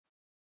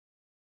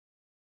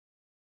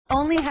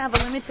only have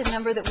a limited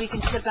number that we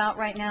can ship out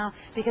right now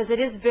because it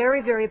is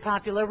very, very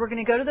popular. We're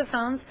going to go to the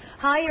phones.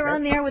 Hi, you're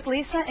on the air with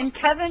Lisa. And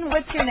Kevin,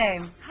 what's your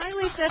name? Hi,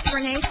 Lisa. It's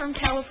Renee from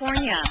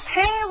California.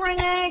 Hey,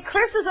 Renee.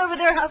 Chris is over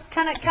there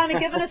kind of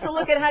giving us a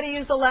look at how to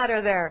use the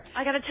ladder there.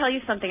 I got to tell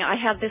you something. I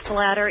have this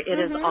ladder. It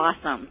is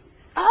awesome.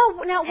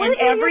 Oh, now what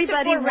do you use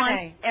it for,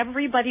 Renee?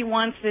 Everybody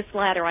wants this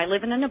ladder. I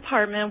live in an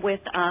apartment with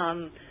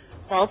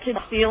vaulted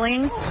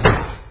ceilings.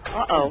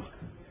 Uh-oh.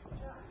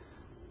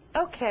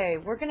 Okay,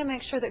 we're going to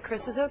make sure that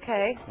Chris is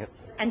okay. Yep.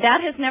 And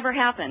that has never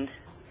happened.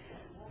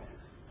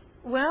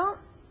 Well,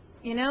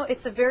 you know,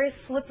 it's a very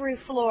slippery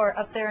floor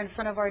up there in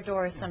front of our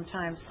doors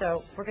sometimes,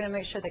 so we're going to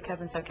make sure that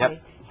Kevin's okay.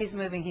 Yep. He's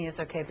moving, he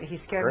is okay, but he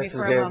scared Chris me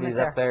for is a good. moment He's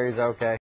there. up there. He's okay.